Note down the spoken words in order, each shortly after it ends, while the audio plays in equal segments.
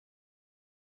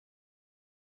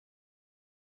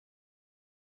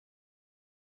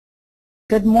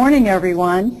Good morning,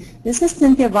 everyone. This is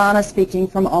Cynthia Vana speaking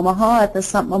from Omaha at the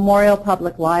Sump Memorial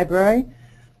Public Library.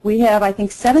 We have, I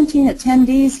think, 17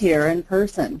 attendees here in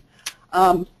person.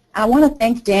 I want to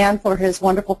thank Dan for his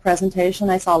wonderful presentation.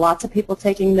 I saw lots of people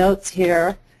taking notes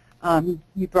here.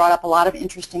 You brought up a lot of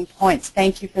interesting points.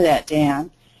 Thank you for that,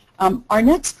 Dan. Our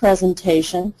next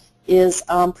presentation is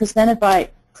presented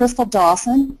by Chrystal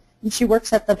Dawson, and she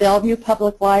works at the Bellevue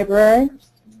Public Library.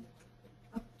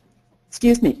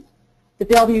 Excuse me. The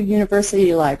Bellevue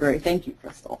University Library. Thank you,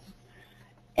 Chrystal.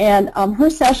 And her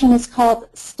session is called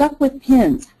Stuck with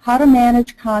Pins, How to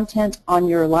Manage Content on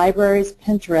Your Library's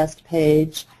Pinterest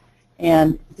Page.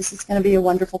 And this is going to be a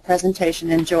wonderful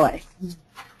presentation. Enjoy.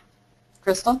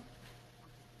 Chrystal?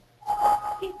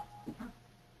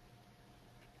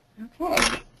 Okay.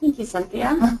 Thank you,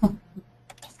 Cynthia.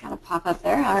 Just got to pop up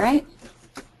there. All right.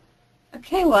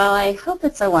 Okay, well, I hope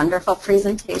it's a wonderful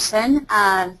presentation.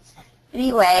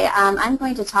 Anyway, I'm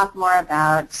going to talk more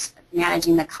about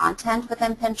managing the content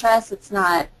within Pinterest. It's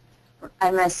not,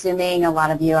 I'm assuming a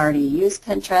lot of you already use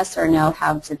Pinterest or know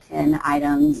how to pin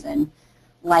items and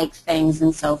like things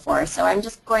and so forth. So I'm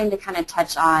just going to kind of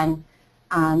touch on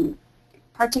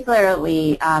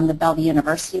particularly the Bellevue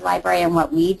University Library and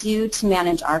what we do to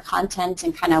manage our content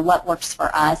and kind of what works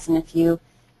for us and a few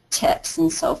tips and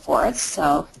so forth.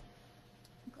 So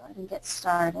go ahead and get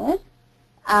started.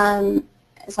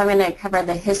 So I'm going to cover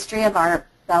the history of our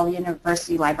Bellevue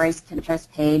University Library's Pinterest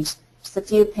page, just a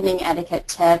few pinning etiquette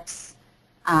tips,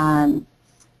 the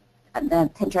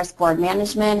Pinterest board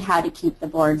management, how to keep the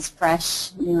boards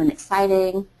fresh, new, and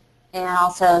exciting, and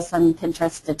also some Pinterest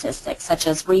statistics such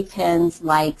as repins,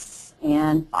 likes,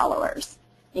 and followers.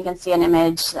 You can see an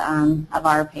image of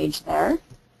our page there.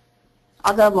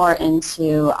 I'll go more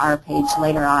into our page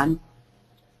later on.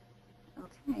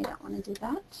 Okay, I don't want to do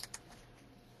that.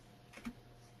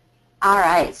 All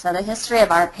right, so the history of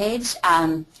our page.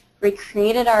 We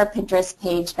created our Pinterest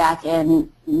page back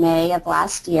in May of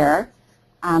last year,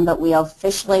 but we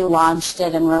officially launched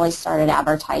it and really started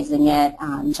advertising it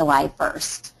on July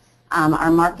 1st. Our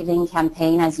marketing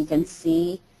campaign, as you can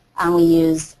see, we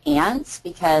use ants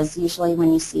because usually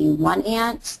when you see one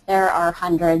ant, there are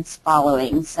hundreds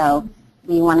following. So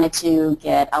we wanted to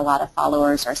get a lot of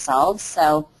followers ourselves.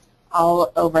 So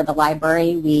all over the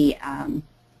library, we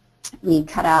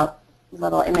cut out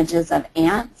little images of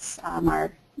ants.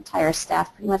 Our entire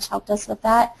staff pretty much helped us with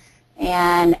that.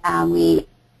 And you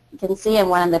can see in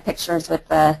one of the pictures with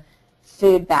the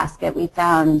food basket, we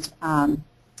found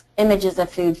images of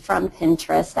food from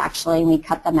Pinterest, actually, and we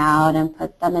cut them out and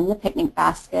put them in the picnic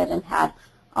basket and had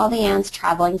all the ants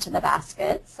traveling to the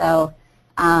basket. So,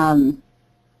 and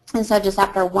so just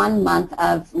after 1 month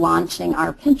of launching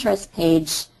our Pinterest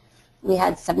page, we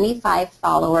had 75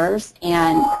 followers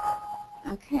and,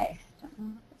 and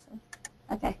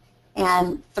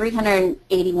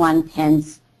 381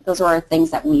 pins. Those were things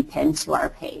that we pinned to our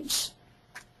page.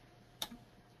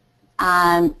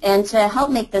 And to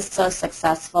help make this so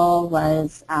successful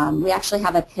was we actually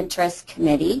have a Pinterest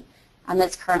committee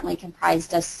that's currently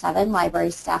comprised of 7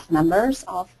 library staff members,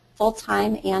 all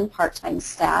full-time and part-time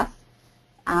staff.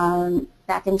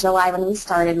 Back in July when we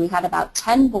started, we had about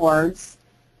 10 boards,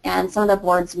 and some of the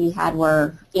boards we had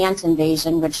were Ant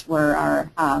Invasion, which were our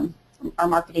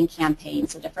marketing campaign,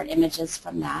 so different images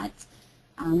from that.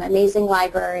 Amazing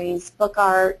Libraries, Book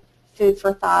Art, Food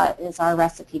for Thought is our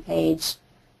recipe page.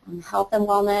 Health and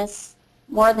Wellness,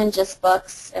 more than just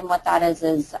books, and what that is,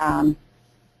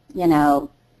 you know,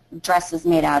 dresses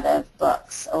made out of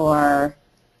books or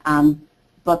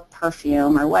book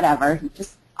perfume or whatever,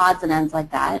 just odds and ends like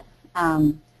that.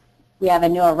 We have a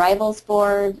new arrivals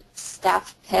board,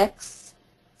 staff picks,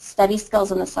 study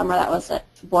skills in the summer. That was a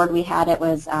board we had. It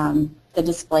was the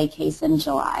display case in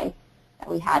July that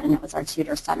we had, and it was our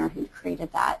tutor center who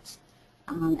created that.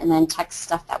 And then tech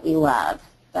stuff that we love.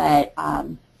 But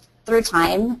through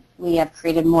time, we have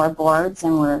created more boards,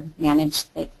 and we're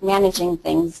managing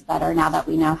things better now that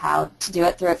we know how to do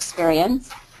it through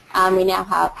experience. We now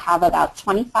have about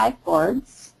 25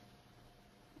 boards.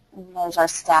 And there's our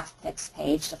staff picks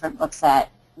page, different books that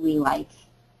we like,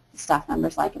 staff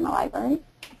members like in the library.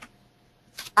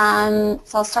 So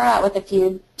I'll start out with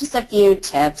just a few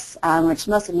tips, which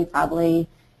most of you probably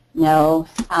know.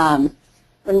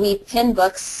 When we pin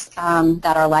books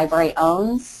that our library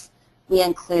owns, we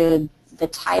include the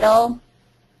title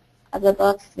of the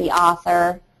book, the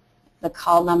author, the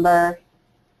call number,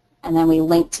 and then we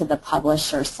link to the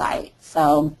publisher site.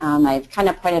 So I've kind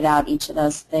of pointed out each of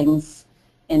those things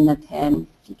in the pin,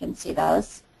 if you can see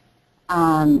those.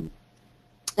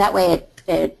 That way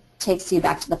it takes you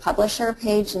back to the publisher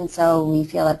page, and so we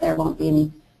feel that there won't be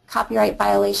any copyright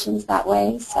violations that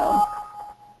way. So I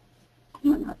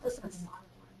don't know what this is.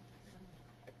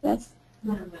 This?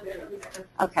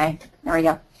 Okay, there we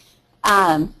go.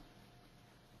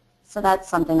 So that's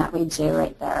something that we do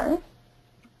right there.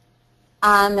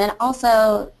 And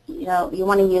also, you know, you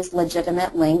want to use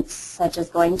legitimate links, such as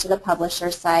going to the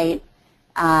publisher site.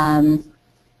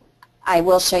 I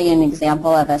will show you an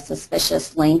example of a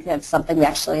suspicious link of something we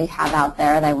actually have out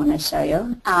there that I want to show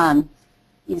you.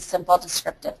 Use simple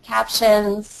descriptive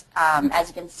captions. As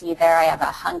you can see there, I have a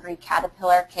hungry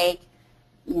caterpillar cake,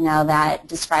 you know, that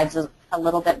describes a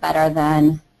little bit better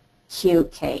than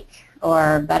cute cake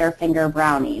or Butterfinger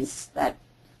brownies. That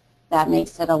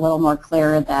makes it a little more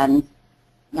clear than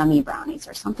yummy brownies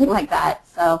or something like that.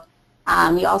 So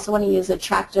you also want to use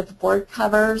attractive board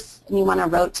covers, and you want to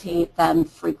rotate them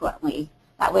frequently.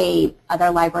 That way other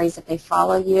libraries, if they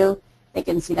follow you, they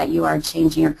can see that you are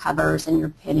changing your covers and you're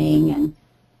pinning and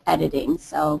editing.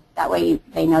 So that way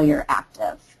they know you're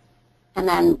active. And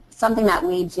then something that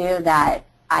we do that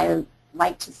I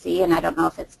like to see, and I don't know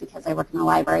if it's because I work in the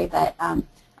library, but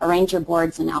arrange your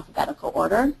boards in alphabetical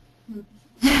order.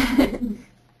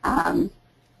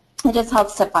 It just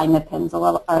helps to find the pins a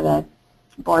little, or the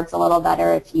boards a little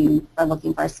better if you are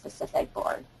looking for a specific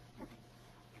board.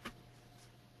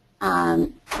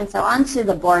 And so on to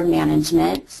the board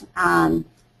management.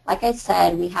 Like I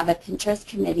said, we have a Pinterest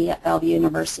committee at Bellevue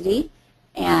University,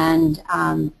 and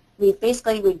we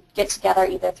get together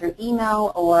either through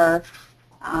email or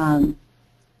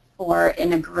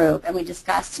in a group, and we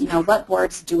discuss, you know, what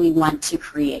boards do we want to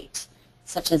create,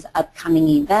 such as upcoming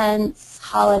events,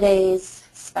 holidays,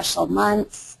 special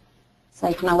months. So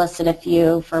I kind of listed a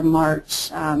few for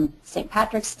March: St.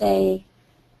 Patrick's Day,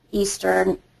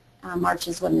 Easter. March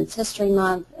is Women's History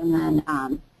Month, and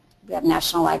then we have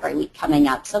National Library Week coming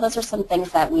up. So those are some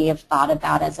things that we have thought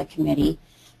about as a committee,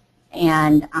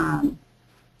 and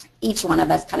each one of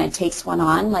us kind of takes one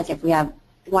on. Like if we have,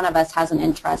 one of us has an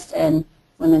interest in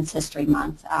Women's History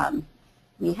Month.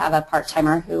 We have a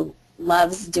part-timer who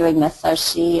loves doing this, so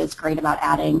she is great about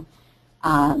adding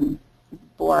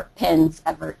board pins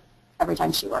every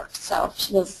time she works. So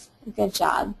she does a good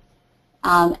job.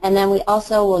 And then we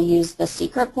also will use the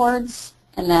secret boards,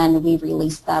 and then we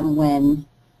release them when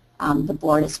the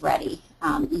board is ready.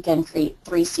 You can create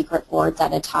 3 secret boards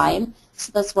at a time.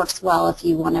 So this works well if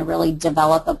you want to really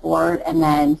develop a board and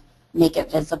then make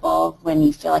it visible when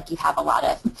you feel like you have a lot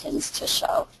of pins to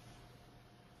show.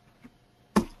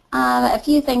 A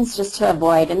few things just to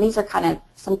avoid, and these are kind of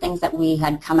some things that we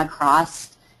had come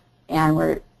across and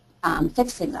we're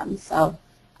fixing them. So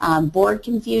board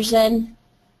confusion.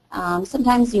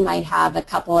 Sometimes you might have a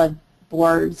couple of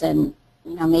boards, and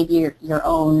you know, maybe your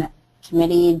own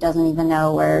committee doesn't even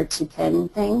know where to pin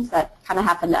things. That kind of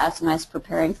happened to us when I was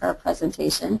preparing for a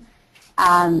presentation.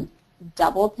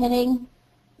 Double pinning.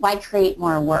 Why create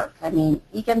more work? I mean,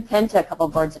 you can pin to a couple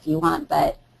boards if you want,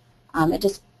 but it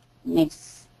just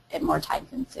makes it more time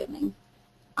consuming.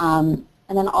 And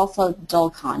then also dull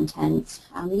content.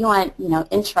 You want, you know,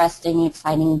 interesting,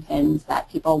 exciting pins that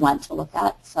people want to look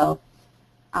at. So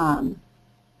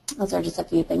those are just a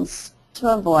few things to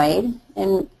avoid.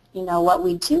 And you know, what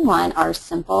we do want are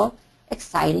simple,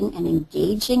 exciting, and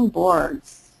engaging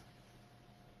boards.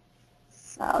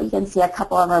 So you can see a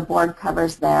couple of our board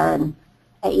covers there, and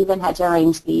I even had to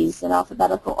arrange these in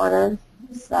alphabetical order.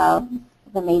 So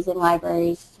amazing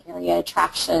libraries, area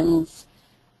attractions,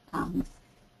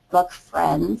 book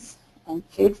friends, and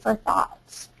food for thought.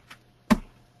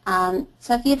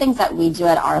 So a few things that we do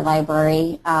at our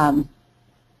library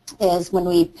is when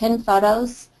we pin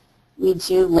photos, we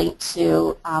do link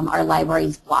to our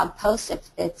library's blog post if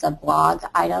it's a blog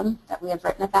item that we have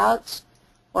written about,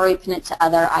 or we pin it to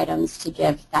other items to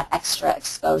give that extra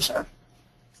exposure.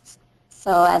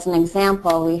 So as an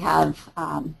example, we have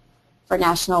for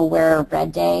National Wear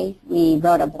Red Day, we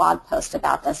wrote a blog post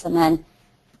about this, and then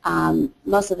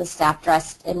most of the staff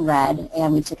dressed in red,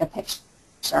 and we took a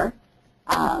picture.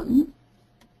 I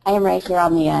am right here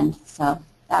on the end, so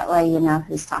that way you know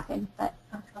who's talking. But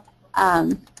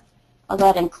I'll go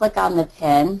ahead and click on the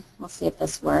pin. We'll see if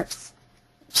this works.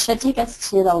 It should take us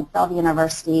to the Bellevue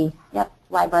University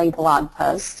library blog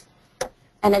post.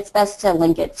 And it's best to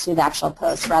link it to the actual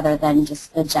post rather than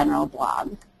just the general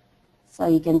blog. So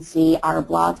you can see our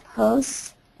blog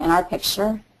post and our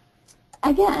picture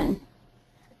again.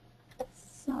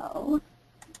 So,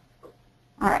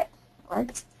 all right, it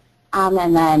worked.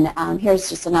 And then here's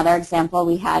just another example.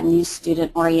 We had new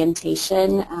student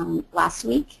orientation last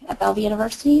week at Bellevue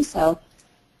University. So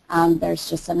there's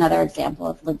just another example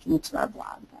of linking to our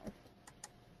blog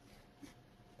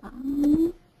there.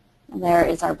 And there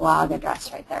is our blog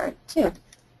address right there too.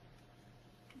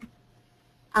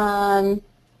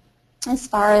 As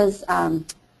far as,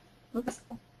 oops.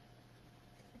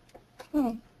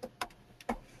 Okay.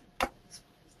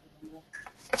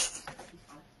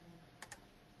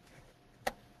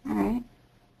 All right.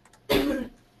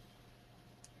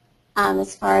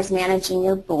 As far as managing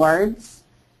your boards,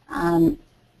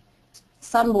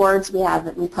 some boards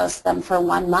we post them for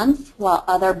 1 month, while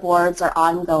other boards are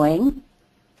ongoing.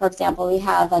 For example, we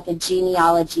have like a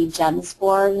genealogy gems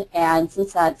board, and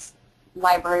since that's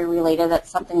library related, that's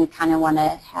something we kind of want to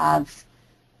have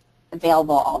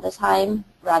available all the time,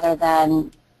 rather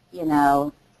than, you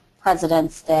know,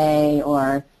 President's Day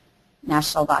or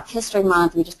National Black History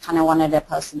Month. We just kind of wanted to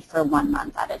post it for 1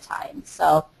 month at a time.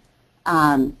 So,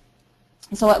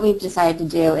 so what we've decided to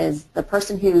do is the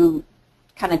person who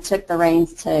kind of took the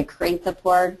reins to create the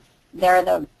board, they're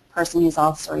the person who's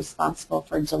also responsible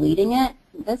for deleting it.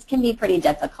 This can be pretty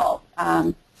difficult.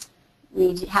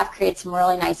 We have created some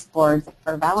really nice boards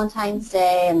for Valentine's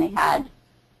Day, and they had,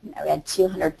 you know, we had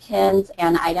 200 pins,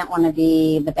 and I didn't want to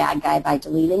be the bad guy by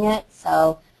deleting it,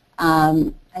 so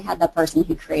I had the person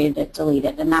who created it delete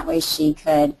it, and that way she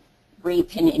could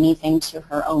repin anything to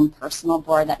her own personal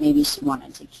board that maybe she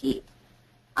wanted to keep.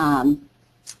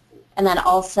 And then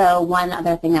also one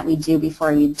other thing that we do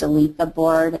before we delete the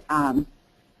board,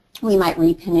 we might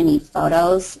repin any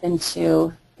photos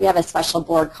into, we have a special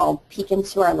board called Peek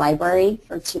Into Our Library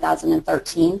for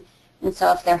 2013, and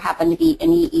so if there happen to be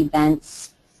any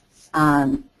events,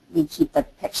 we keep the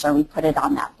picture, we put it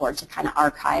on that board to kind of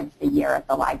archive the year at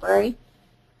the library.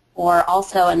 Or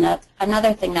also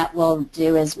another thing that we'll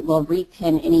do is we'll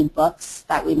repin any books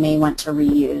that we may want to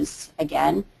reuse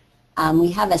again.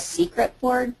 We have a secret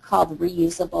board called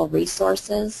Reusable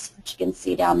Resources, which you can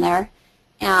see down there.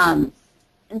 And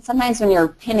sometimes when you're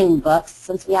pinning books,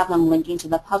 since we have them linking to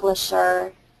the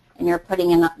publisher and you're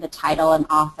putting in the title and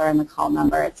author and the call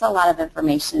number, it's a lot of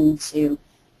information to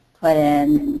put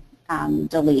in and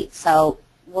delete. So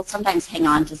we'll sometimes hang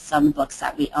on to some books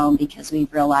that we own because we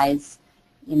realize,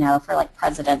 you know, for like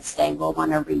President's Day, we'll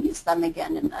want to reuse them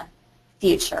again in the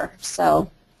future.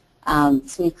 So, so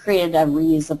we've created a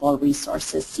Reusable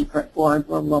Resources secret board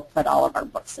where we'll put all of our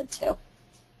books into.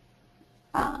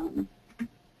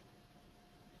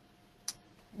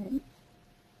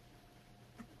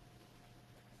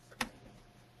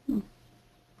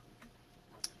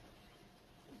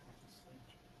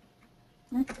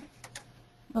 Okay.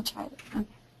 We'll try it. Okay,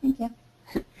 thank you.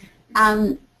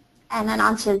 And then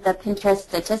on to the Pinterest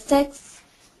statistics.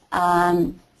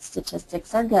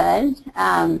 Statistics are good.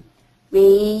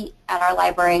 We, at our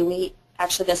library,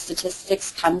 actually the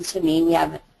statistics come to me. We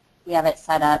have it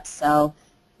set up so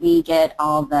we get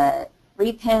all the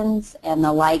repins and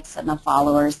the likes and the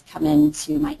followers come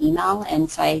into my email, and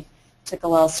so I took a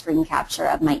little screen capture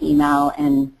of my email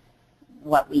and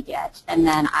what we get. And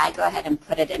then I go ahead and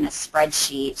put it in a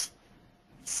spreadsheet.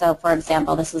 So for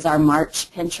example, this is our March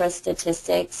Pinterest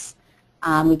statistics.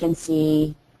 We can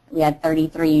see we had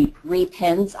 33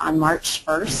 repins on March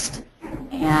 1st,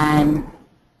 and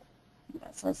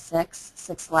that says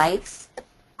six likes.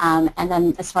 And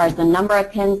then as far as the number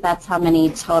of pins, that's how many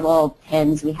total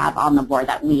pins we have on the board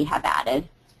that we have added.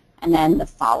 And then the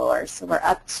followers. So we're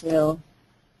up to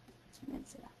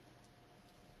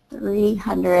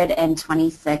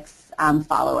 326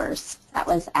 followers. That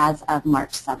was as of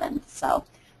March 7th. So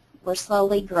we're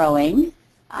slowly growing.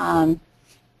 And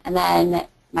then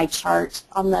my chart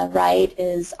on the right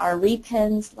is our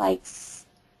repins, likes,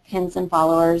 pins, and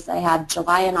followers. I have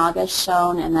July and August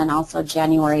shown, and then also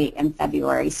January and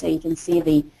February. So you can see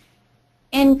the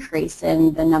increase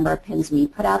in the number of pins we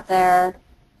put out there,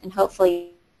 and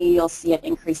hopefully you'll see an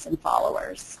increase in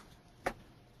followers.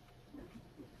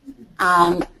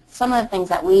 Some of the things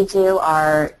that we do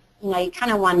are, you know, you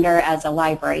kind of wonder as a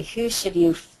library, who should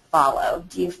you follow?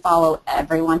 Do you follow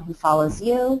everyone who follows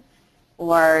you?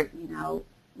 Or, you know,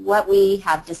 what we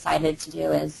have decided to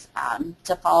do is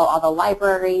to follow all the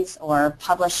libraries or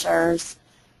publishers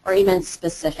or even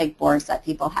specific boards that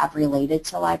people have related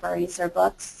to libraries or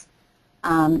books.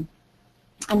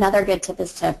 Another good tip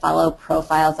is to follow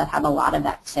profiles that have a lot of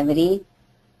activity.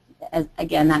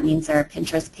 Again, that means their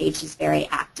Pinterest page is very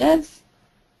active.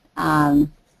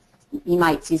 You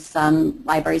might see some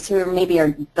libraries who maybe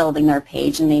are building their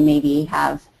page and they maybe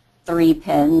have 3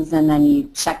 pins, and then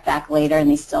you check back later and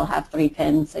they still have 3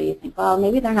 pins, so you think, well,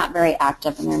 maybe they're not very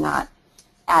active and they're not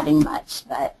adding much.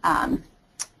 But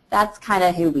that's kind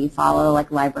of who we follow, like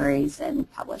libraries and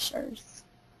publishers.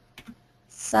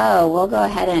 So we'll go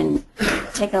ahead and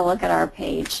take a look at our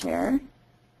page here.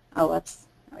 Oh, whoops.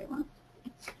 There we won't.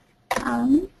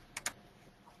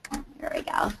 Here we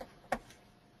go.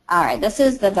 All right, this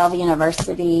is the Bellevue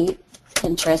University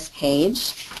Pinterest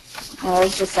page.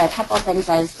 There's just a couple of things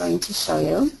I was going to show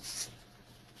you.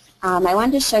 I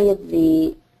wanted to show you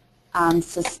the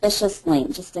suspicious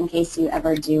link, just in case you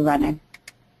ever do run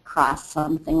across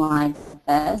something like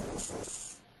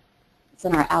this. It's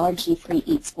in our allergy-free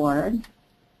eats board.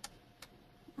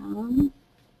 Let's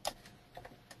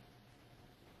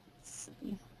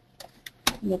see.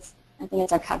 I think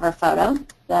it's our cover photo,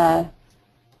 the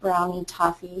brownie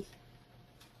toffee.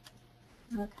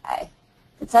 Okay.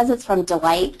 It says it's from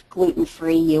Delight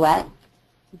Gluten-Free US,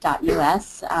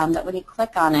 but when you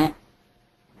click on it,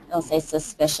 it'll say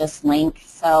suspicious link.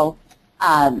 So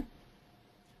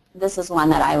this is one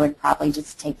that I would probably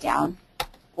just take down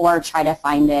or try to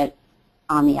find it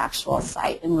on the actual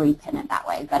site and repin it that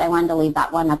way. But I wanted to leave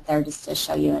that one up there just to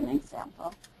show you an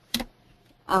example.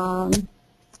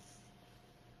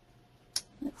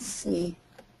 Let's see.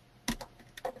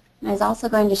 I was also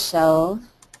going to show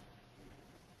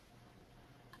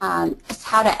just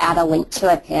how to add a link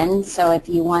to a pin. So if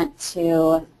you want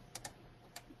to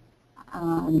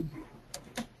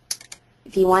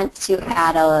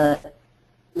add a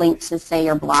link to, say,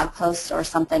 your blog post or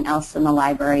something else in the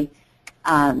library,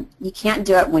 you can't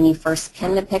do it when you first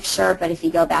pin the picture, but if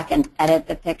you go back and edit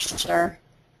the picture,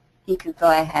 you could go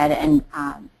ahead and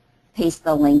paste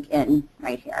the link in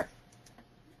right here.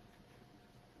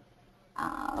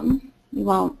 We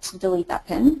won't delete that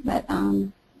pin, but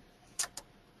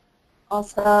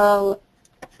also,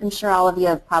 I'm sure all of you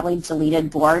have probably deleted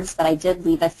boards, but I did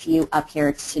leave a few up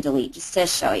here to delete just to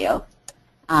show you.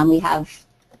 We have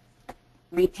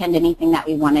repinned anything that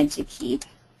we wanted to keep.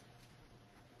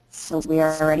 So we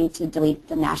are ready to delete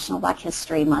the National Black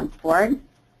History Month board.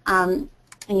 And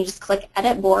you just click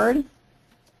Edit Board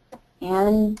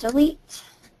and delete.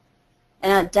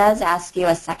 And it does ask you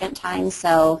a second time,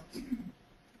 so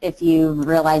if you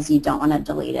realize you don't want to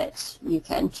delete it, you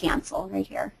can cancel right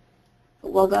here.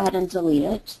 But we'll go ahead and delete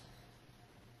it.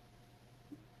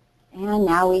 And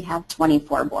now we have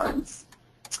 24 boards.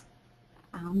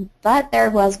 But there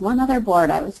was one other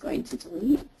board I was going to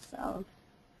delete, so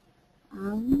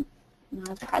now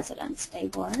President's Day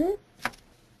board.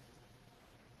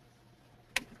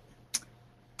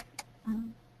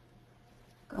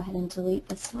 Go ahead and delete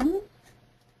this one.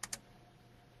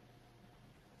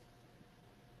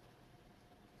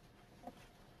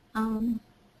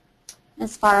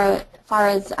 As far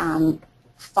as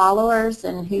followers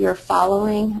and who you're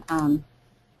following, I'll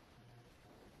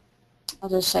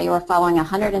just show you we're following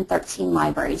 113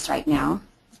 libraries right now.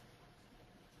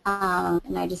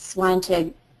 And I just wanted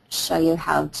to show you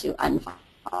how to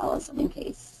unfollow some in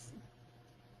case.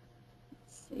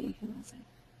 Let's see, who was it?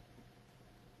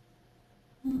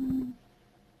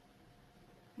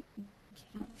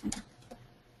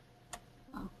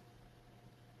 Oh.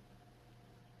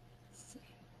 Let's see.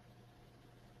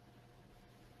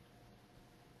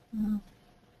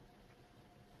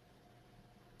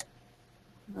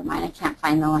 Never mind, I can't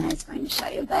find the one I was going to show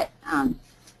you, but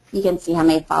you can see how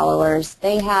many followers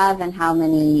they have and how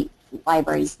many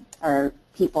libraries or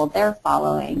people they're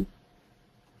following.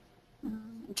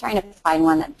 I'm trying to find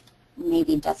one that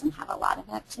maybe doesn't have a lot of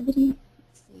activity.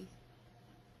 Let's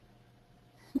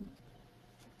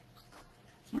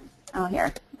see. Oh,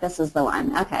 here. This is the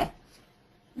one. Okay.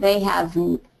 They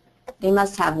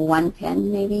must have one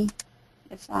pin, maybe,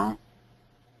 if that.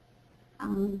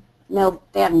 No,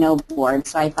 they have no board,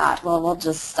 so I thought, well, we'll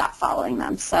just stop following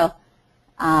them. So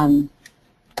let me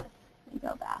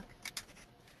go back.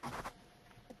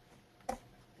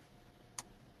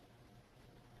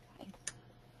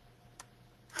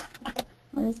 Okay.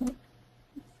 What is it?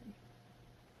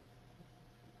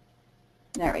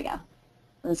 There we go.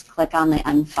 Let's click on the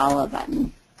unfollow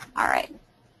button. All right.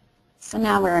 So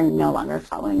now we're no longer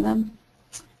following them.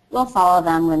 We'll follow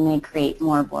them when they create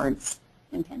more boards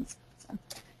and pins. So,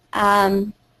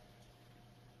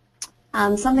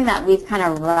 something that we've kind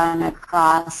of run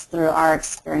across through our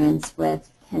experience with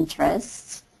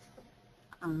Pinterest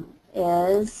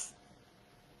is,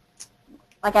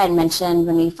 like I had mentioned,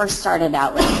 when we first started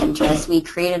out with Pinterest, we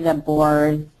created a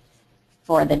board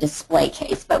for the display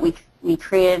case, but we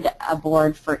created a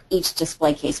board for each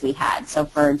display case we had. So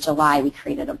for July, we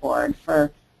created a board.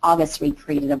 For August, we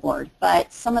created a board.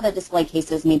 But some of the display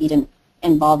cases maybe didn't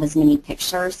involve as many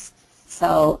pictures.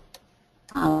 So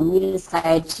we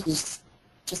decided to just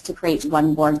to create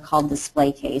one board called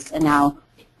display case. And now,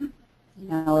 you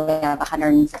know, we have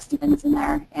 160 pins in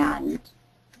there. And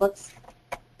whoops.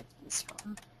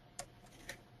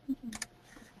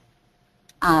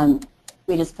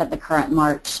 We just put the current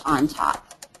March on top.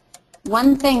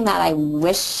 One thing that I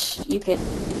wish you could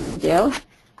do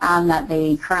that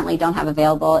they currently don't have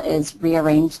available is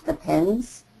rearrange the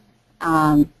pins.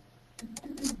 I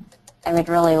would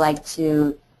really like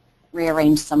to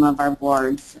rearrange some of our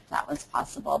boards if that was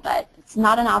possible, but it's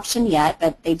not an option yet,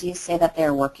 but they do say that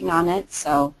they're working on it,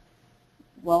 so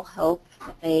we'll hope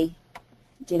that they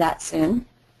do that soon.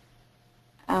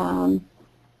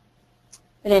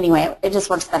 But anyway, it just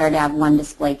works better to have one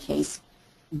display case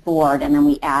board, and then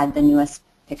we add the newest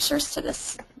pictures to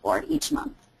this board each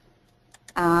month.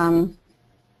 And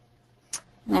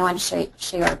I want to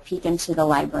show you our peek into the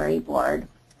library board,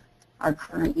 our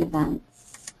current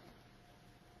events.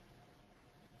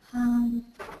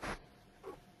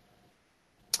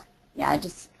 Yeah, it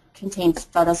just contains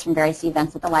photos from various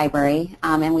events at the library,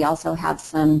 and we also have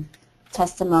some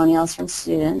testimonials from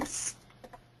students.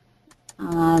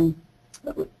 Our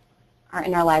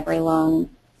interlibrary loan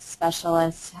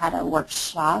specialist had a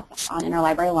workshop on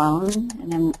interlibrary loan,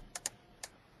 and then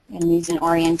music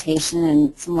orientation,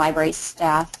 and some library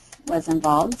staff was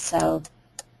involved, so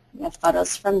we have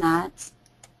photos from that.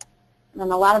 And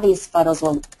then a lot of these photos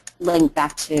will link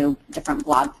back to different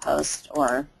blog posts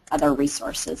or other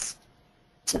resources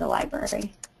to the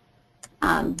library.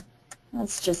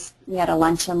 That's just, we had a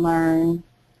lunch and learn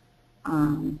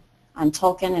on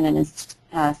Tolkien, and then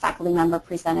a faculty member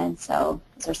presented, so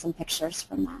those are some pictures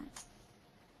from that.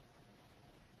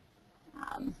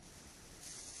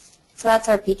 So that's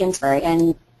our peek into it,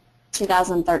 and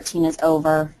 2013 is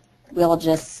over. We'll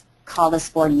just call this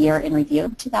board year in review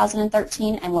of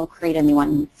 2013, and we'll create a new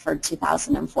one for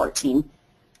 2014.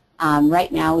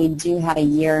 Right now we do have a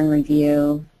year in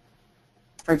review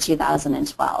for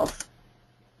 2012.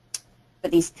 But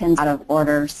these pins are out of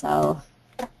order, so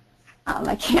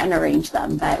I can't arrange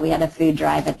them. But we had a food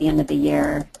drive at the end of the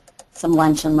year, some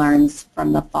lunch and learns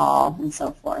from the fall, and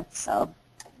so forth. So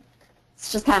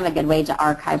it's just kind of a good way to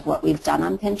archive what we've done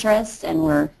on Pinterest, and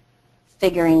we're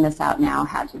figuring this out now,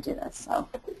 how to do this. So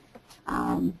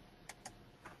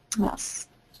what else?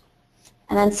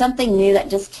 And then something new that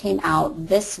just came out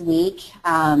this week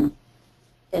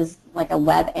is like a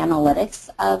web analytics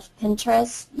of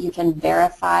Pinterest. You can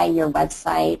verify your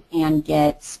website and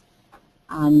get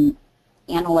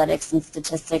analytics and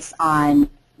statistics on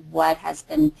what has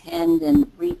been pinned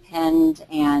and repinned,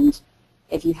 and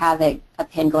if you have a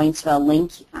pin going to a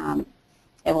link,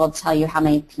 it will tell you how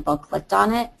many people clicked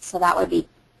on it. So that would be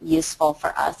useful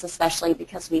for us, especially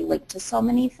because we link to so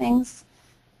many things.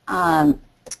 But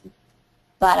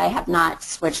I have not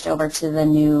switched over to the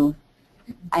new,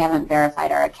 I haven't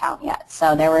verified our account yet.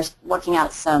 So they were working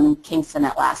out some kinks in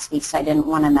it last week, so I didn't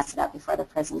want to mess it up before the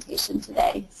presentation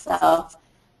today. So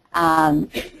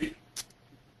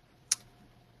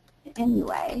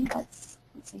anyway, let's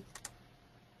see.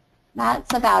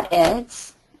 That's about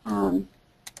it. I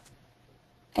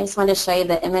just wanted to show you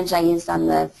the image I used on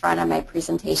the front of my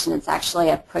presentation. It's actually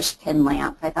a push pin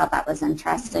lamp. I thought that was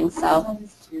interesting, so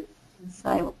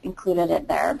I included it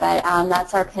there. But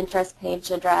that's our Pinterest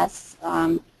page address,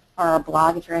 or our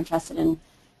blog if you're interested in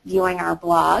viewing our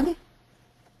blog.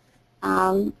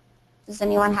 Does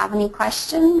anyone have any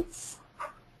questions?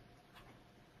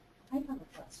 I have a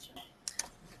question.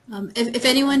 If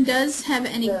anyone does have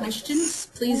any questions,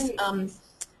 please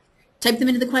type them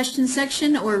into the questions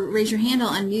section or raise your hand.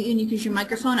 I'll unmute you and you can use your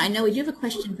microphone. I know we do have a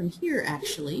question from here,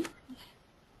 actually.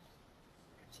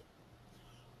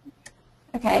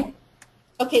 Okay.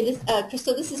 Okay,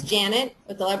 Chrystal, this is Janet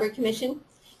with the Library Commission,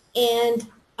 and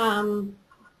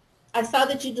I saw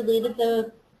that you deleted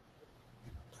the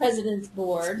President's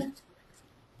Board.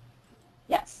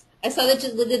 Yes. I saw that you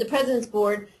deleted the President's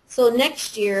Board, so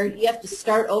next year you have to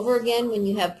start over again when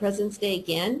you have President's Day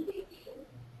again?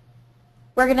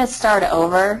 We're going to start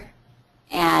over,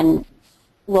 and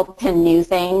we'll pin new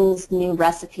things, new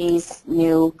recipes,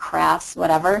 new crafts,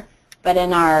 whatever. But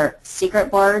in our secret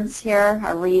boards here,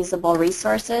 our reusable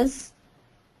resources,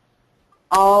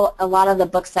 a lot of the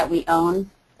books that we own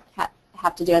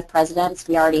have to do with presidents.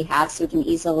 We already have, so we can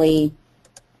easily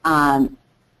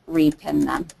repin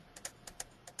them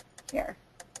here.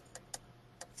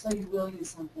 So you will use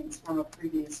some things from a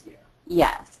previous year?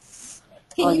 Yes.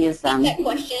 We'll use them. That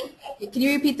question? Can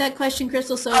you repeat that question,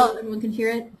 Chrystal, so everyone can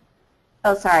hear it?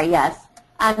 Oh, sorry, yes.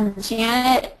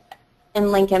 Janet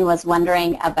in Lincoln was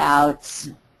wondering about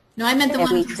No, I meant the if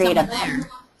one we from create someone a there.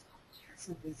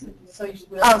 So you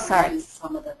will sorry. use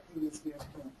some of the previous year's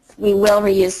pins? We will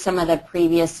reuse some of the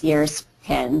previous year's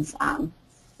pins,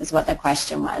 is what the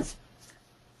question was.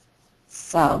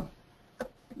 So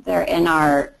they're in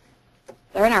our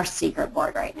secret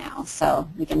board right now, so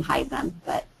we can hide them,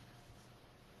 but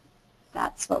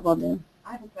that's what we'll do.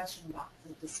 I have a question about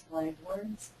the display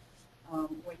boards. When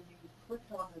you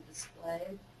clicked on the display,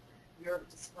 your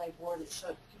display board, it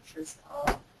showed pictures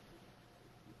of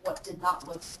what did not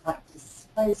look like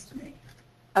displays to me.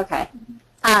 Okay.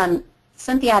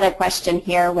 Cynthia had a question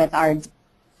here with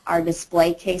our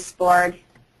display case board.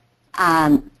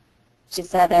 She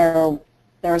said there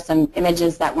were some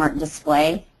images that weren't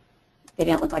display. They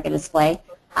didn't look like a display.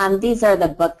 These are the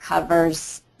book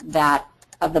covers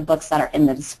of the books that are in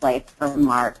the display for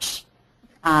March.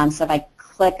 So if I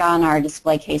click on our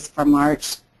display case for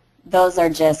March, those are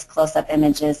just close-up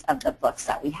images of the books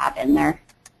that we have in there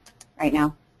right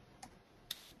now.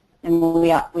 And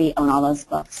we own all those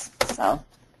books, so.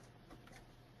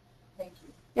 Thank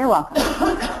you. You're welcome.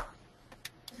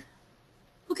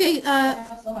 Okay, I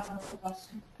also have another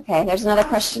question. Okay, there's another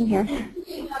question here.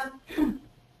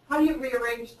 How do you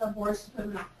rearrange the boards to put them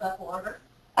in alphabetical order?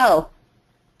 Oh,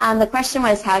 the question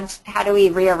was how do we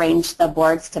rearrange the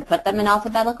boards to put them in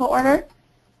alphabetical order?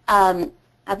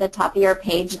 At the top of your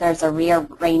page, there's a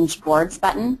rearrange boards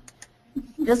button.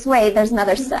 Just wait, there's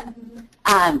another set.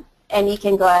 And you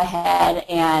can go ahead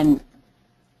and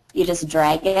you just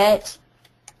drag it.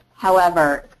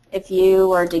 However, if you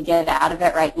were to get out of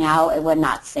it right now, it would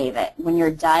not save it. When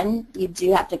you're done, you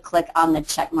do have to click on the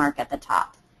check mark at the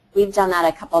top. We've done that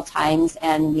a couple times,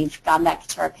 and we've gone back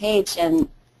to our page, and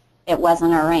it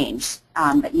wasn't arranged.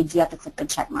 But you do have to click the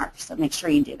check mark, so make sure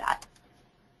you do that.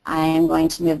 I am going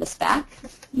to move this back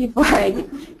before I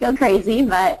go crazy,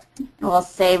 but we'll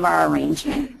save our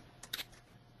arrangement.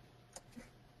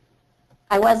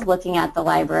 I was looking at the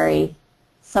library,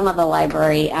 some of the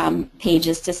library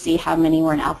pages to see how many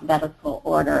were in alphabetical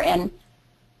order, and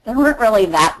there weren't really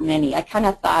that many. I kind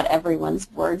of thought everyone's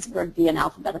boards would be in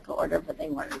alphabetical order, but they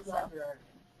weren't. So,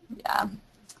 yeah.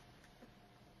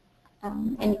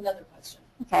 And another question.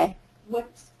 Okay.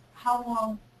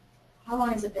 How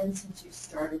long has it been since you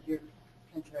started your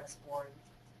Pinterest board?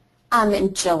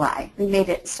 In July. We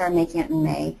started making it in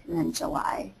May, and then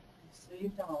July. So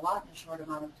you've done a lot in a short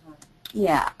amount of time.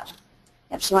 Yeah.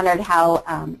 Yep, she wondered how,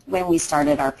 when we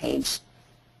started our page.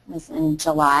 It was in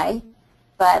July.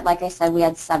 But like I said, we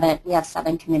have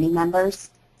 7 committee members,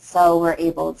 so we're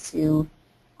able to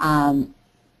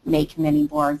make committee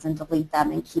boards and delete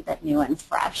them and keep it new and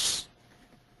fresh.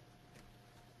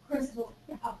 Chrystal,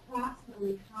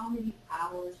 approximately how many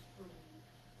hours per week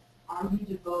are you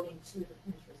devoting to the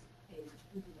Pinterest page?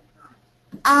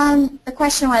 The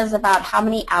question was about how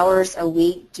many hours a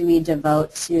week do we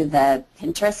devote to the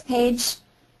Pinterest page.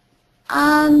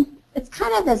 It's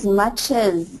kind of as much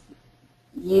as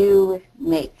you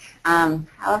make,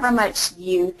 however much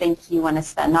you think you want to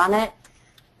spend on it.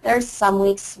 There's some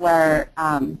weeks where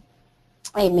I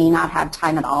may not have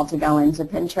time at all to go into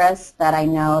Pinterest, but I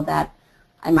know that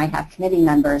I might have committee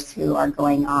members who are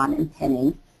going on and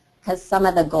pinning, because some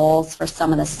of the goals for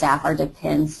some of the staff are to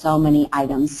pin so many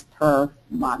items per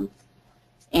month.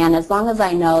 And as long as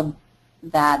I know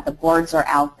that the boards are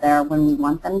out there when we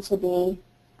want them to be,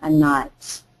 I'm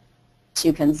not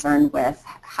too concerned with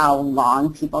how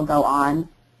long people go on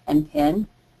and pin.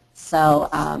 So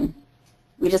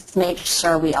we just make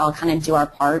sure we all kind of do our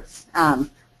parts.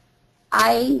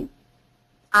 I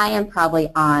am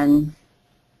probably on,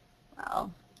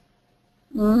 well,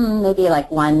 maybe like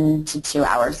 1 to 2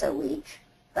 hours a week.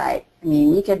 But, I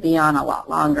mean, you could be on a lot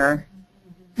longer.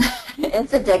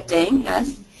 It's addicting,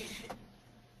 yes.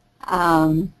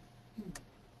 Kind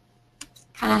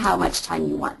of how much time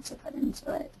you want to put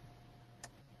into it.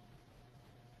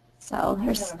 So I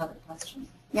here's have another question.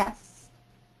 yes.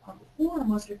 Who are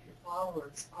most of your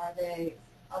followers? Are they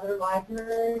other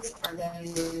libraries? Are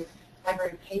they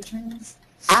library patrons?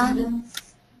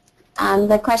 Students?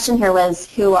 The question here was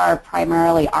who are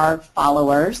primarily our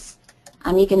followers.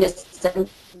 You can just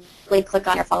simply click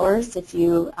on your followers if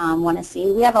you want to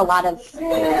see. We have a lot of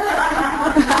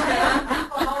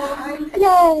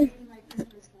yay.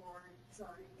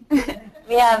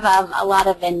 We have a lot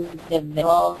of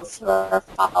individuals who are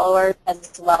followers,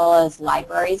 as well as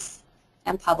libraries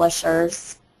and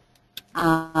publishers.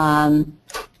 Yeah,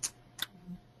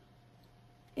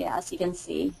 as you can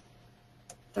see,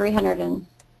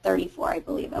 334, I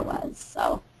believe it was.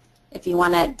 So if you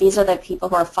want to, these are the people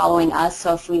who are following us.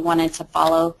 So if we wanted to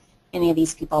follow any of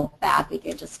these people back, we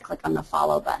could just click on the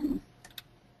follow button.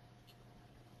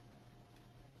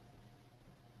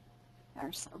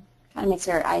 There, so kind of makes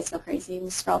your eyes go crazy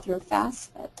and scroll through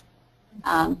fast, but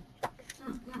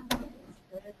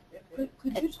Could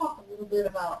you talk a little bit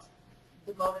about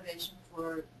the motivation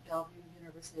for Bellevue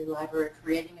University Library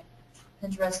creating a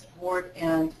Pinterest board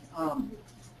and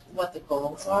what the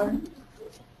goals are?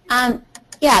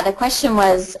 yeah, the question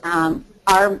was, our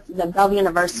the Bellevue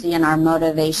University and our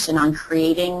motivation on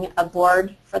creating a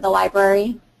board for the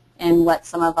library and what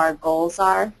some of our goals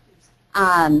are.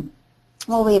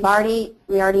 Well, we already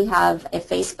have a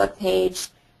Facebook page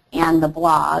and the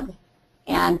blog,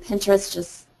 and Pinterest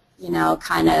just,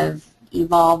 kind of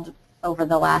evolved over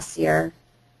the last year,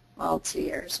 well, 2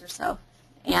 years or so.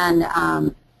 And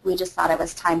we just thought it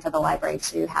was time for the library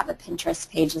to have a Pinterest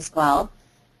page as well.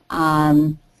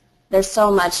 There's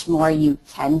so much more you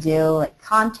can do, like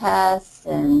contests,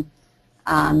 and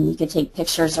you could take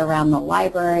pictures around the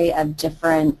library of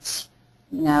different,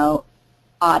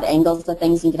 odd angles of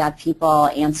things. You could have people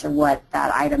answer what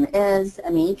that item is.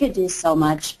 I mean, you could do so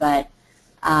much, but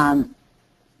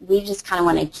we just kind of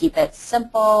want to keep it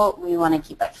simple. We want to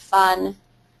keep it fun.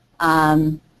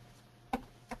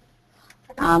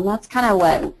 That's kind of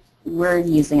what we're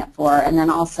using it for, and then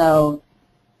also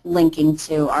linking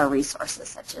to our resources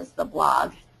such as the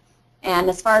blog. And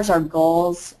as far as our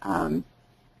goals,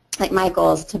 like my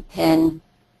goal is to pin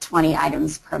 20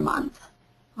 items per month.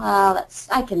 Well,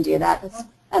 I can do that.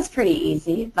 That's pretty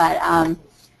easy, but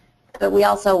we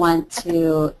also want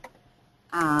to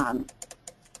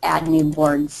add new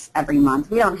boards every month.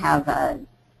 We don't have a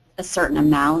certain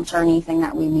amount or anything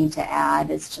that we need to add.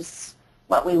 It's just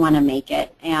what we want to make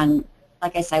it. And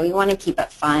like I said, we want to keep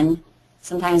it fun.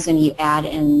 Sometimes when you add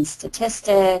in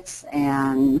statistics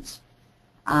and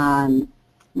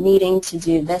needing to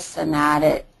do this and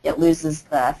that, it loses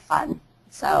the fun.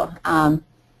 So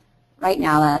right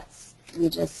now we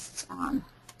just, you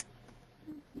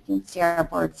can see our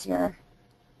boards here.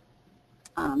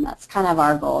 That's kind of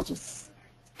our goal, just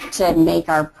to make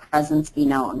our presence be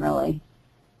known, really.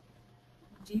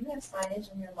 Do you have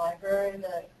signage in your library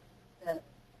that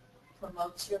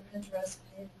promotes your Pinterest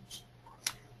page?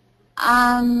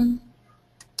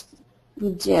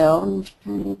 We do. I'm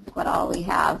trying to think what all we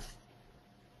have.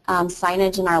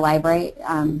 Signage in our library.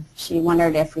 She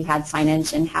wondered if we had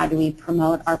signage and how do we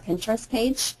promote our Pinterest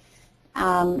page.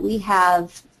 We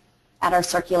have, at our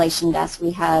circulation desk,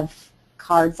 we have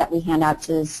cards that we hand out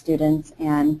to students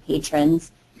and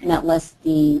patrons, and it lists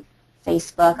the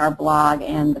Facebook, our blog,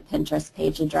 and the Pinterest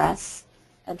page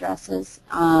addresses.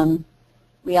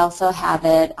 We also have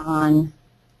it on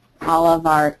all of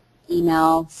our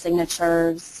email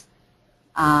signatures,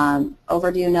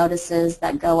 overdue notices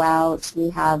that go out. We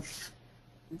have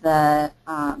the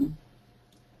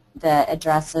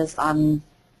addresses on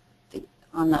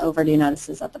the overdue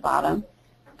notices at the bottom.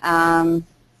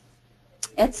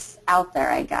 It's out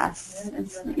there, I guess.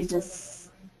 You just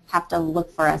have to look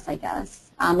for us, I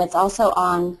guess. It's also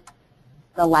on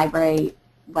the library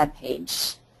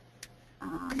webpage.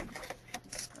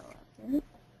 Let's go up here.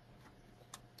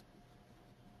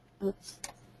 Oops.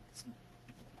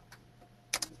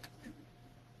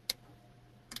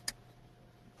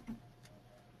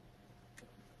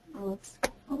 Oh,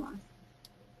 hold on.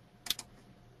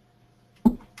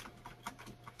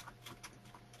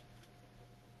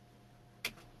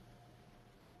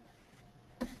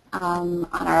 On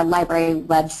our library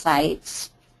website,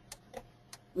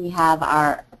 we have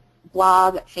our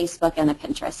blog, Facebook, and the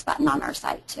Pinterest button on our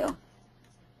site too.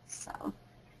 So,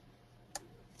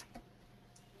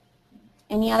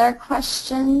 any other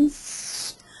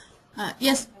questions?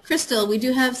 Yes, Chrystal, we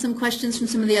do have some questions from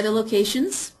some of the other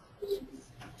locations.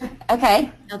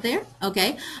 Okay. Out there?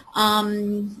 Okay.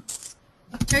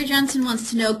 Terry Johnson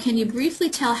wants to know, can you briefly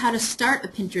tell how to start a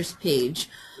Pinterest page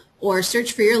or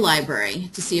search for your library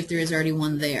to see if there is already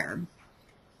one there?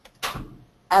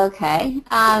 Okay.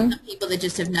 Some people that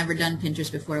just have never done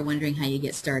Pinterest before are wondering how you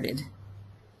get started.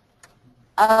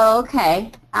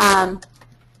 Okay.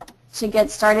 To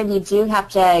get started, you do have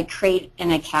to create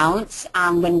an account.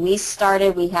 When we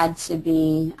started, we had to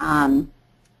be,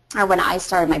 or when I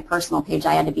started my personal page,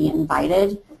 I had to be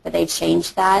invited, but they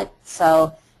changed that.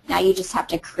 So now you just have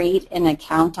to create an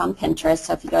account on Pinterest.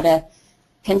 So if you go to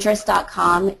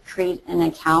Pinterest.com, create an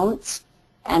account,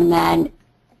 and then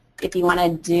if you want to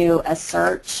do a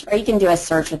search, or you can do a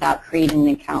search without creating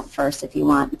an account first if you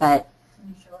want, but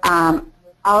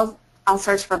I'll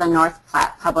search for the North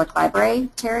Platte Public Library,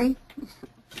 Terry.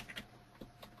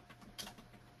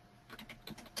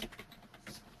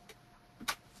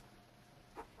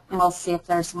 And we'll see if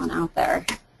there's one out there.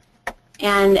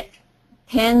 And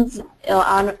pins, it'll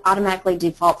automatically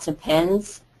default to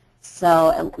pins. So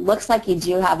it looks like you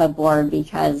do have a board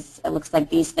because it looks like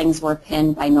these things were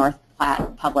pinned by North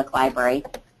Platte Public Library.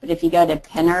 But if you go to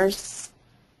pinners,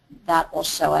 that will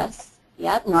show us,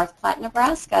 yep, North Platte,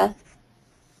 Nebraska.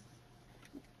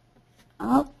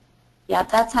 Oh, yep,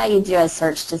 that's how you do a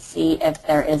search to see if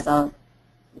there is a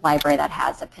library that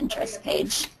has a Pinterest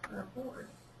page.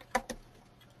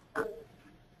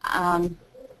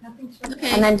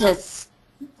 Okay. And then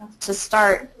to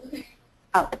start,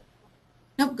 oh,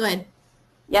 Nope, go ahead.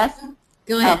 yes?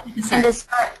 Go ahead. Oh, and Sorry. to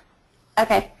start,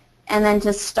 okay. And then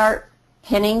to start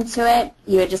pinning to it,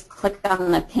 you would just click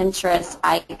on the Pinterest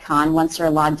icon once you're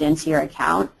logged into your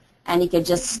account, and you could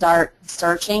just start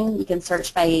searching. You can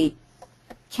search by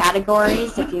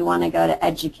categories if you want to go to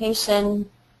education.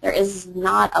 There is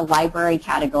not a library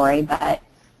category, but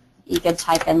you could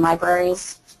type in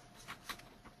libraries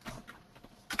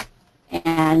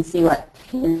and see what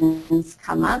pins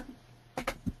come up.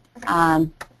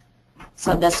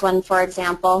 So this one, for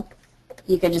example,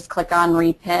 you could just click on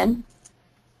repin,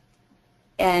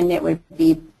 and it would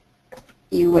be,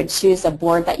 you would choose a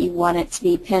board that you want it to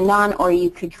be pinned on, or you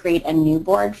could create a new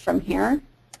board from here,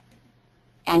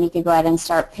 and you could go ahead and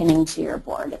start pinning to your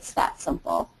board. It's that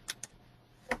simple.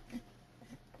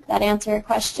 That answer your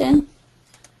question?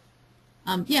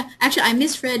 Yeah, actually, I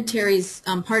misread Terry's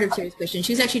part of Terry's question.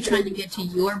 She was actually trying to get to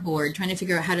your board, trying to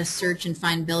figure out how to search and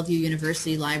find Bellevue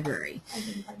University Library.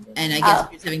 And I guess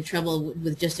she was having trouble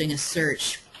with just doing a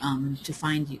search to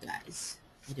find you guys.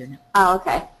 I don't know. Oh,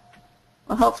 okay.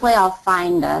 Well, hopefully I'll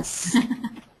find us.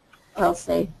 We'll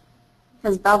see.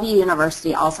 Because Bellevue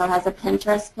University also has a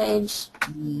Pinterest page.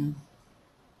 Mm.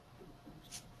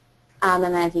 And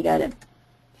then if you go to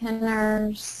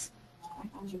pinners,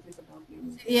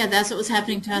 Yeah, that's what was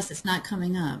happening to us. It's not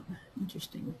coming up.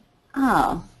 Interesting.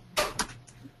 oh.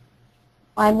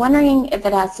 Well, I'm wondering if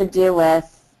it has to do with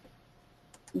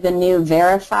the new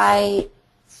verify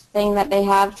thing that they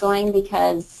have going,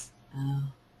 because Oh.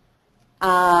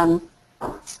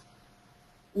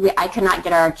 I could not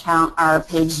get our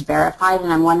page verified,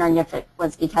 and I'm wondering if it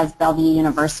was because Bellevue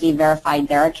University verified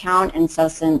their account, and so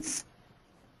since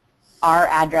our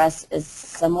address is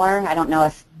similar, I don't know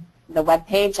if the web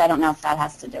page, I don't know if that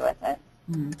has to do with it.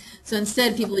 So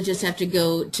instead, people would just have to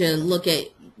go to look at,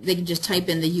 they can just type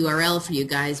in the URL for you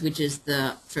guys, which is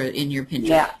in your Pinterest.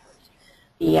 Yeah.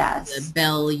 Yes. The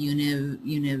Bell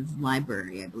Univ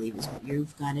Library, I believe is what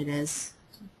you've got it as.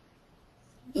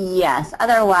 Yes.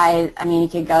 Otherwise, I mean, you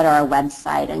could go to our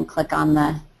website and click on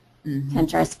the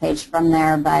Pinterest page from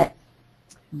there, but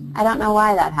I don't know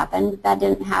why that happened. That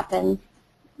didn't happen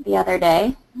the other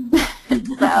day.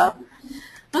 So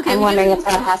Okay, I'm wondering if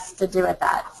that has to do with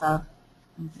that. So.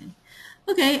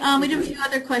 Okay, we have a few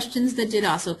other questions that did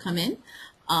also come in.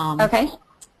 Okay.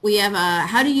 We have,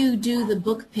 how do you do the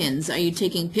book pins? Are you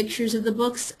taking pictures of the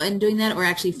books and doing that, or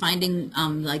actually finding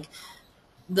like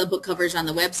the book covers on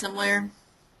the web somewhere?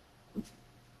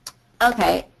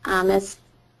 Okay. Let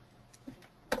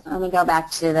me go back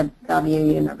to the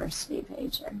Bellevue University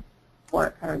page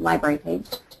or library page.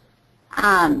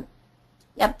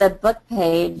 Yep, the book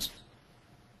page,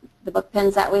 the book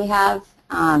pins that we have,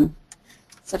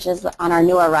 such as on our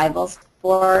new arrivals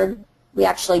board, we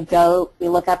actually we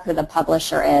look up who the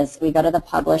publisher is. We go to the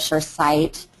publisher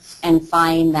site and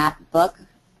find that book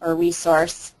or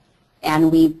resource,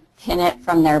 and we pin it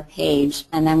from their page,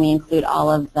 and then we include all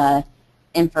of the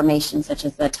information such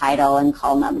as the title and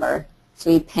call number. So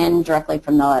we pin directly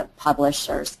from the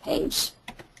publisher's page.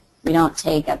 We don't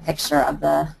take a picture of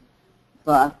the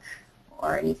book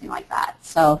or anything like that.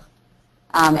 So,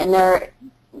 and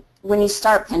when you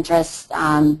start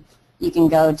Pinterest, you can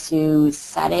go to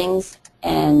settings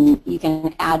and you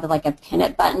can add like a pin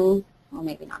it button. Well,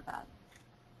 maybe not that.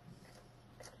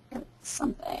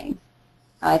 Something.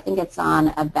 I think it's on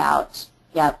about,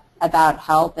 yep, about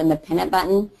help and the pin it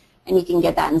button. And you can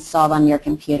get that installed on your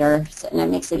computer. So, and it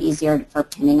makes it easier for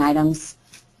pinning items.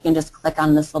 You can just click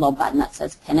on this little button that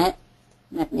says pin it,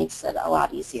 and it makes it a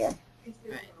lot easier. Is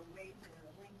there a way to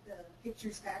link the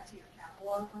pictures back to your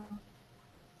catalog?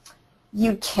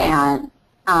 You can.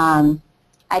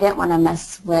 I didn't want to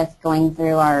mess with going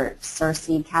through our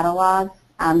Cersei catalog.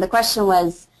 The question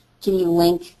was, can you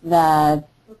link the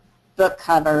book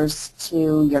covers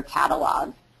to your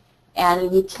catalog?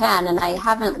 And you can, and I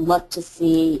haven't looked to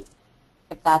see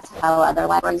if that's how other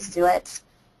libraries do it.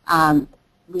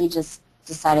 We just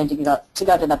decided to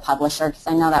go to the publisher, because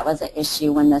I know that was an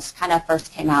issue when this kind of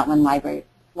first came out, when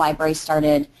libraries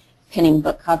started pinning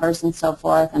book covers and so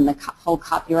forth, and the whole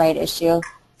copyright issue.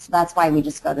 So that's why we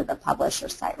just go to the publisher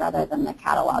site rather than the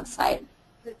catalog site.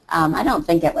 I don't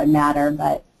think it would matter,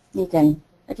 but you can,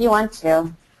 if you want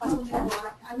to. I'm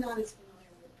not as familiar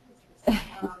with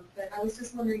pictures, but I was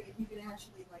just wondering if you can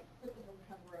actually like put the book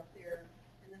cover up there,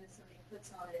 and then if somebody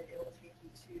clicks on it, it will take you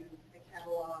to the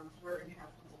catalog where it has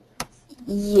the links.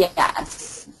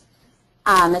 Yes.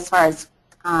 As far as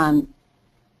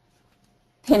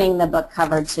pinning the book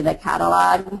cover to the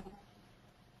catalog,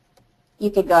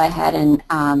 you could go ahead and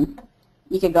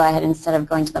you could go ahead, instead of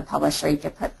going to the publisher, you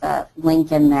could put the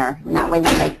link in there. And that way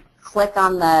when they click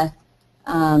on the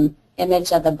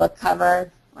image of the book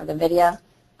cover or the video,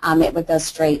 it would go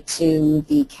straight to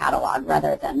the catalog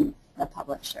rather than the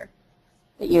publisher.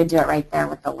 But you would do it right there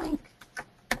with the link.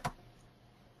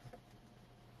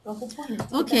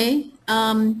 Okay.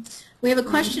 We have a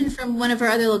question from one of our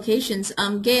other locations.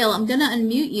 Gail, I'm going to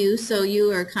unmute you so you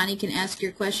or Connie can ask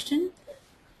your question.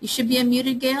 You should be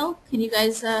unmuted, Gail. Can you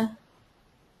guys... All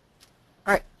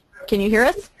right. Can you hear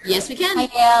us? Yes, we can. Hi,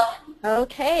 Gail.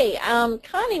 Okay.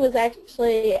 Connie was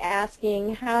actually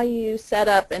asking how you set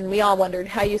up, and we all wondered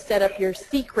how you set up your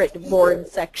secret board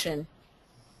section.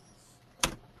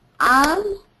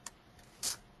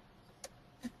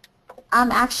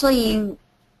 Actually, you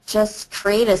just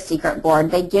create a secret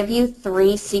board. They give you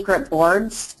 3 secret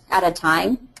boards at a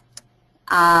time.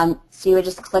 So you would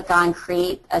just click on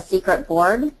create a secret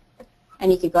board,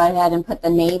 and you could go ahead and put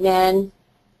the name in,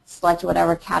 select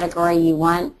whatever category you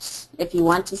want, if you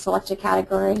want to select a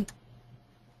category.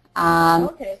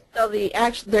 Okay, so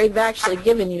they've actually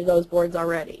given you those boards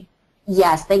already.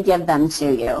 Yes, they give them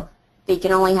to you. But you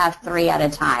can only have 3 at a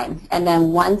time. And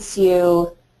then once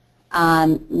you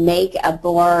make a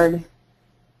board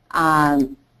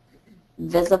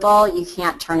visible, you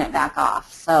can't turn it back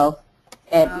off. So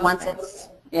once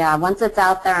it's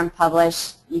out there and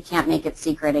published, you can't make it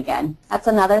secret again. That's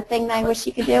another thing that I wish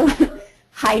you could do.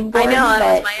 Hide boards. I know,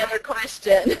 that was my other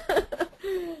question.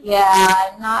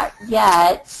 Yeah, not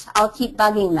yet. I'll keep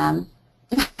bugging them.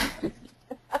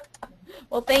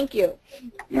 Well, thank you.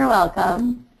 You're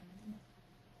welcome.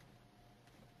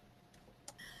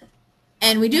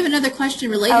 And we do have another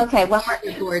question related Okay, to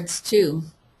secret boards, too.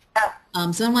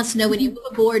 Someone wants to know, when you move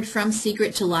a board from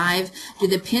secret to live, do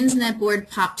the pins in that board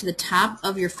pop to the top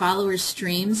of your followers'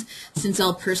 streams, since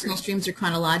all personal streams are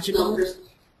chronological?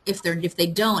 If they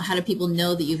don't, how do people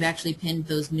know that you've actually pinned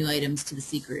those new items to the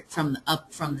secret from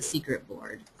the secret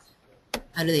board?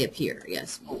 How do they appear?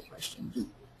 Yes, question.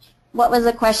 What was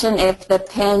the question? If the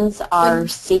pins are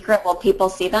secret, will people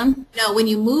see them? No, when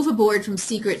you move a board from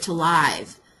secret to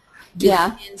live, do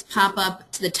the pins pop up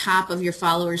to the top of your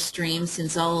followers' streams,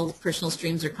 since all personal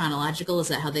streams are chronological? Is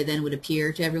that how they then would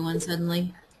appear to everyone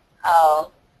suddenly?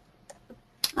 Oh.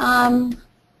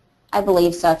 I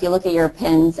believe so. If you look at your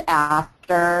pins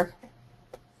after,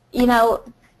 I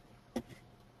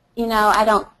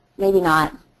don't, maybe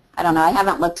not. I don't know. I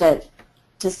haven't looked at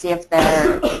to see if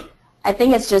they're, I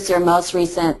think it's just your most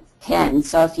recent pin.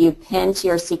 So if you pinned to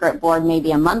your secret board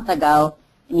maybe a month ago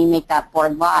and you make that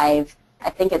board live, I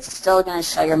think it's still going to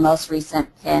show your most recent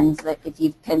pins. That if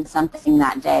you've pinned something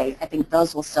that day, I think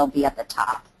those will still be at the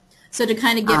top. So to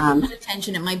kind of get people's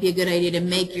attention, it might be a good idea to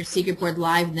make your secret board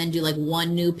live and then do like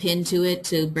one new pin to it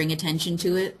to bring attention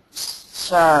to it?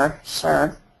 Sure.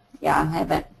 Yeah, I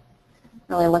haven't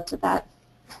really looked at that.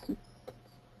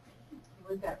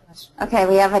 Okay,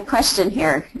 we have a question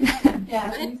here.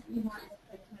 Yeah, you want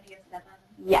the committee of 7?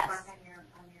 Yes.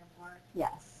 On your board?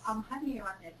 Yes. How do you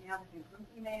want that? Do you have a group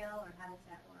email, or how does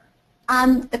that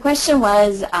work? The question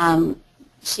was,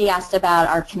 she asked about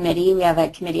our committee. We have a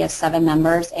committee of 7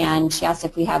 members, and she asked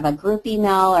if we have a group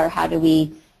email or how do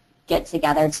we get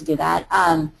together to do that.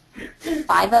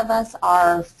 5 of us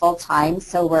are full-time,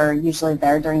 so we're usually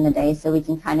there during the day, so we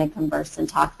can kind of converse and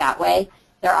talk that way.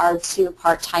 There are 2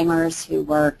 part-timers who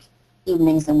work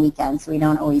evenings and weekends, so we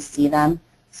don't always see them.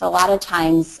 So a lot of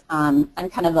times, I'm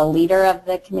kind of the leader of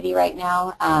the committee right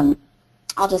now.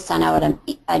 I'll just send out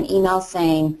an email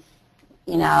saying,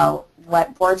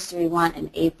 what boards do we want in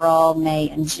April, May,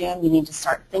 and June? You need to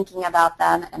start thinking about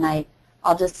them, and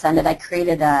I'll just send it. I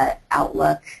created an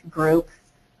Outlook group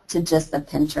to just the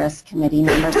Pinterest committee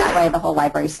members. That way the whole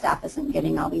library staff isn't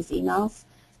getting all these emails.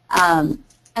 And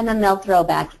then they'll throw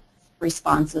back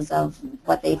responses of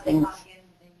what they think.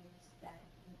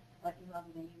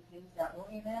 Their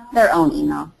own email? Their own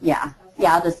email, yeah.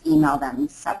 Yeah, I'll just email them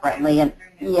separately, and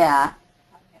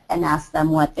and ask them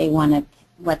what they want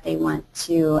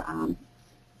to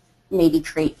maybe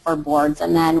create for boards.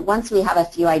 And then once we have a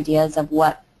few ideas of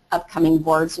what upcoming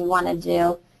boards we want to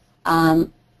do,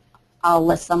 I'll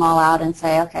list them all out and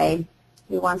say, okay,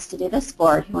 who wants to do this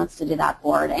board? Who wants to do that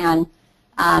board? And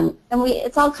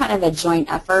it's all kind of a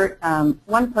joint effort.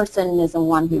 One person is the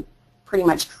one who pretty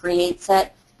much creates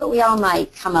it, but we all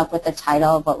might come up with a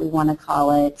title of what we want to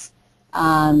call it.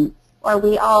 Or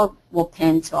we all will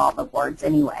pin to all the boards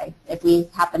anyway. If we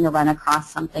happen to run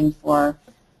across something for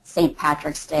St.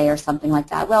 Patrick's Day or something like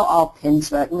that, we'll all pin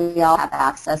to it. We all have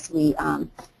access. We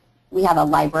have a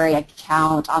library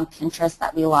account on Pinterest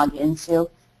that we log into,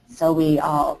 so we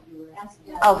all.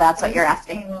 Oh, that's what you're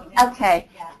asking. Okay.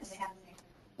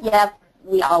 Yep.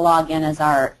 we all log in as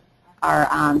our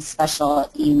special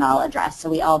email address. So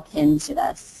we all pin to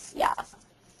this. Yeah.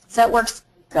 So it works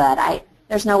good.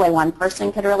 There's no way one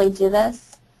person could really do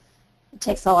this. It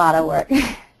takes a lot of work.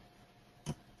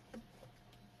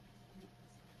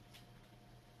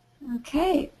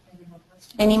 Okay.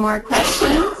 Any more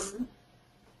questions?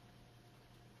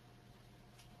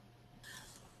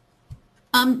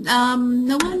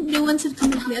 No one's have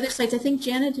come from the other sites. I think,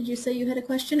 Janet, did you say you had a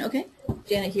question? Okay.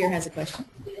 Janet here has a question.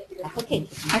 Okay.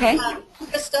 Okay.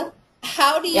 Chrystal,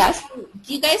 how do you, Yes.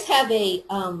 do you guys have a,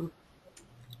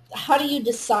 how do you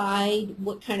decide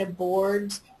what kind of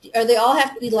boards? Or they all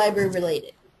have to be library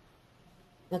related?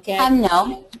 Okay.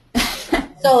 No.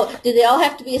 So do they all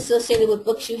have to be associated with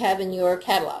books you have in your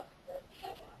catalog?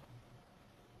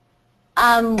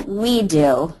 We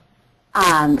do.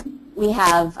 We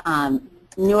have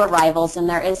new arrivals, and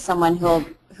there is someone who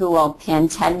will pin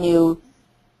 10 new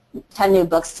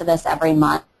books to this every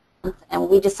month. And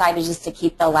we decided just to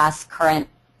keep the last current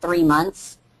 3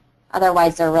 months.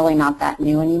 Otherwise, they're really not that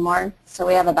new anymore. So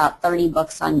we have about 30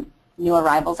 books on new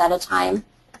arrivals at a time.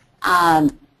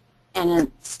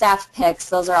 And staff picks,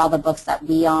 those are all the books that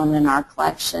we own in our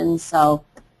collection. So,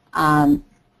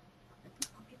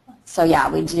 so yeah,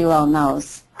 we do own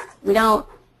those. We haven't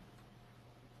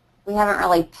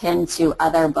really pinned to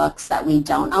other books that we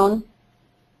don't own,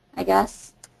 I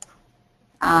guess.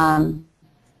 And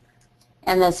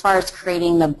as far as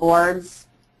creating the boards,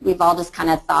 we've all just kind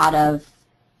of thought of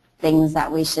things that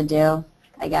we should do,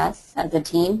 I guess, as a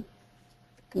team.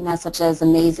 You know, such as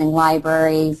amazing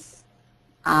libraries,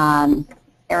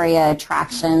 area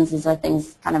attractions. These are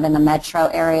things kind of in the metro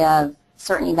area of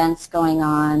certain events going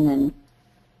on, and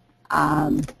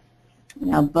you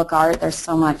know, book art. There's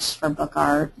so much for book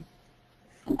art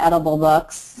and edible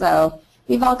books. So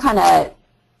we've all kind of,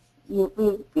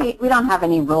 we don't have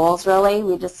any rules really.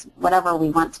 We just whatever we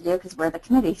want to do because we're the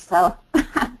committee. So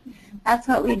that's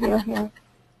what we do here.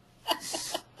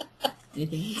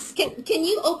 Can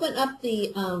you open up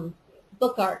the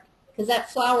book art? Because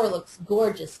that flower looks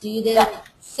gorgeous. Do you then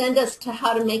send us to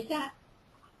how to make that?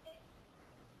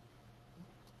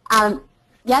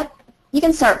 Yep. You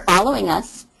can start following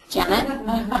us, Janet.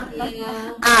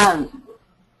 Yeah.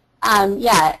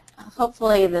 Yeah.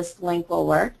 Hopefully this link will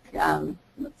work.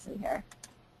 Let's see here.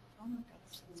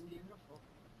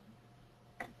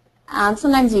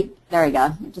 Sometimes there we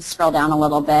go. Just scroll down a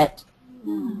little bit.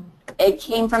 It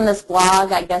came from this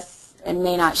blog. I guess it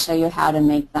may not show you how to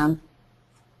make them.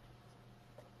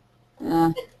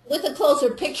 With a closer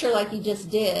picture like you just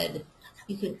did,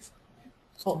 you can.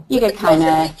 Oh, you could kind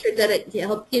of picture that it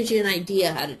gives you an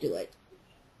idea how to do it.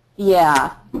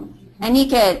 Yeah, and you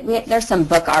could. There's some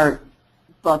book art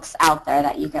books out there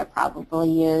that you could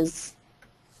probably use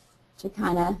to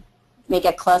kind of make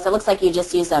it close. It looks like you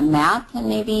just use a map and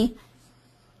maybe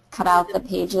cut out the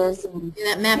pages. And,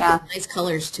 Yeah, that map has nice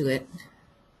colors to it.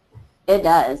 It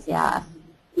does, yeah.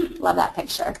 Love that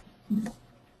picture.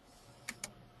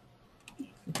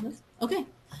 Okay.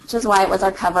 Which is why it was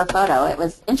our cover photo. It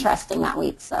was interesting that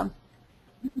week, so.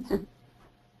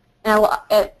 Now,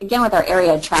 again, with our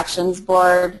area attractions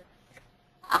board,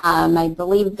 I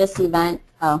believe this event,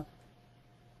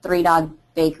 Three Dog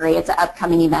Bakery, it's an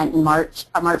upcoming event in March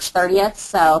 30th.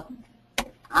 So,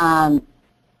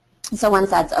 so once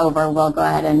that's over, we'll go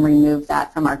ahead and remove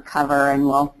that from our cover, and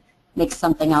we'll make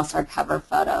something else our cover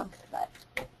photo. But,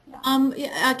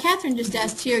 yeah. Catherine just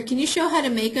asked here, can you show how to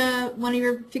make one of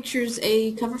your pictures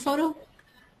a cover photo?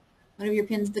 One of your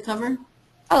pins the cover?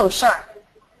 Oh, sure.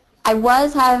 I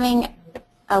was having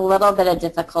a little bit of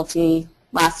difficulty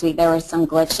last week. There were some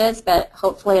glitches, but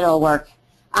hopefully it'll work.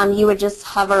 You would just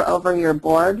hover over your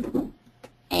board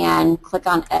and click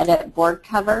on Edit Board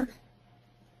Cover.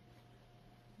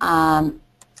 And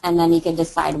then you can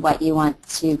decide what you want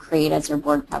to create as your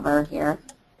board cover here.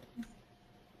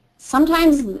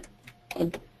 Sometimes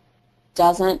it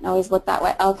doesn't always look that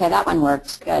way. Okay, that one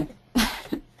worked. Good.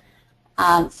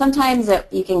 Sometimes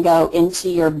you can go into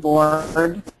your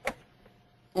board.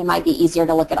 It might be easier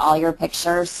to look at all your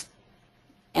pictures.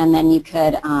 And then you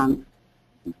could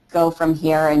go from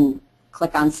here and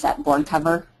click on Set Board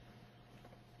Cover.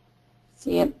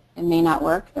 See, it may not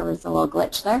work. There was a little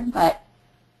glitch there, but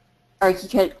or you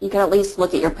could at least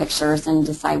look at your pictures and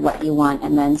decide what you want,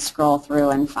 and then scroll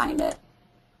through and find it.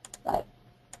 But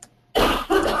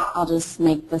I'll just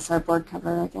make this our board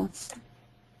cover, I guess.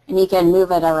 And you can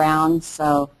move it around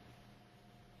so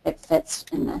it fits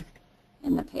in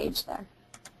the page there.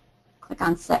 Click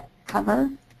on Set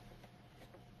Cover.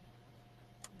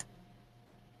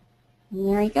 And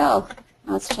there you go.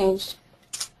 Now it's changed.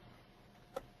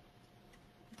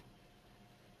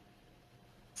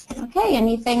 Okay. Okay,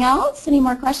 anything else? Any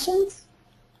more questions?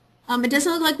 It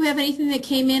doesn't look like we have anything that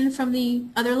came in from the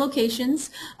other locations.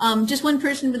 Just one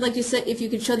person would like to say, if you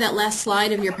could show that last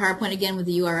slide of your PowerPoint again with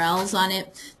the URLs on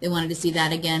it. They wanted to see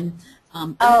that again.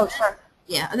 Sure.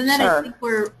 Yeah, other than that, Sure. I think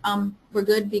we're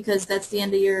good because that's the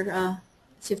end of your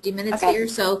 50 minutes Okay. here.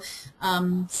 So,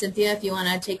 Cynthia, if you want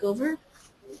to take over.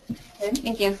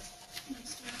 Thank you.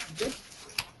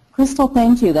 Chrystal,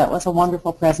 thank you. That was a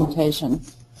wonderful presentation.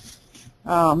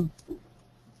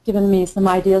 Given me some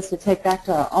ideas to take back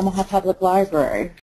to Omaha Public Library.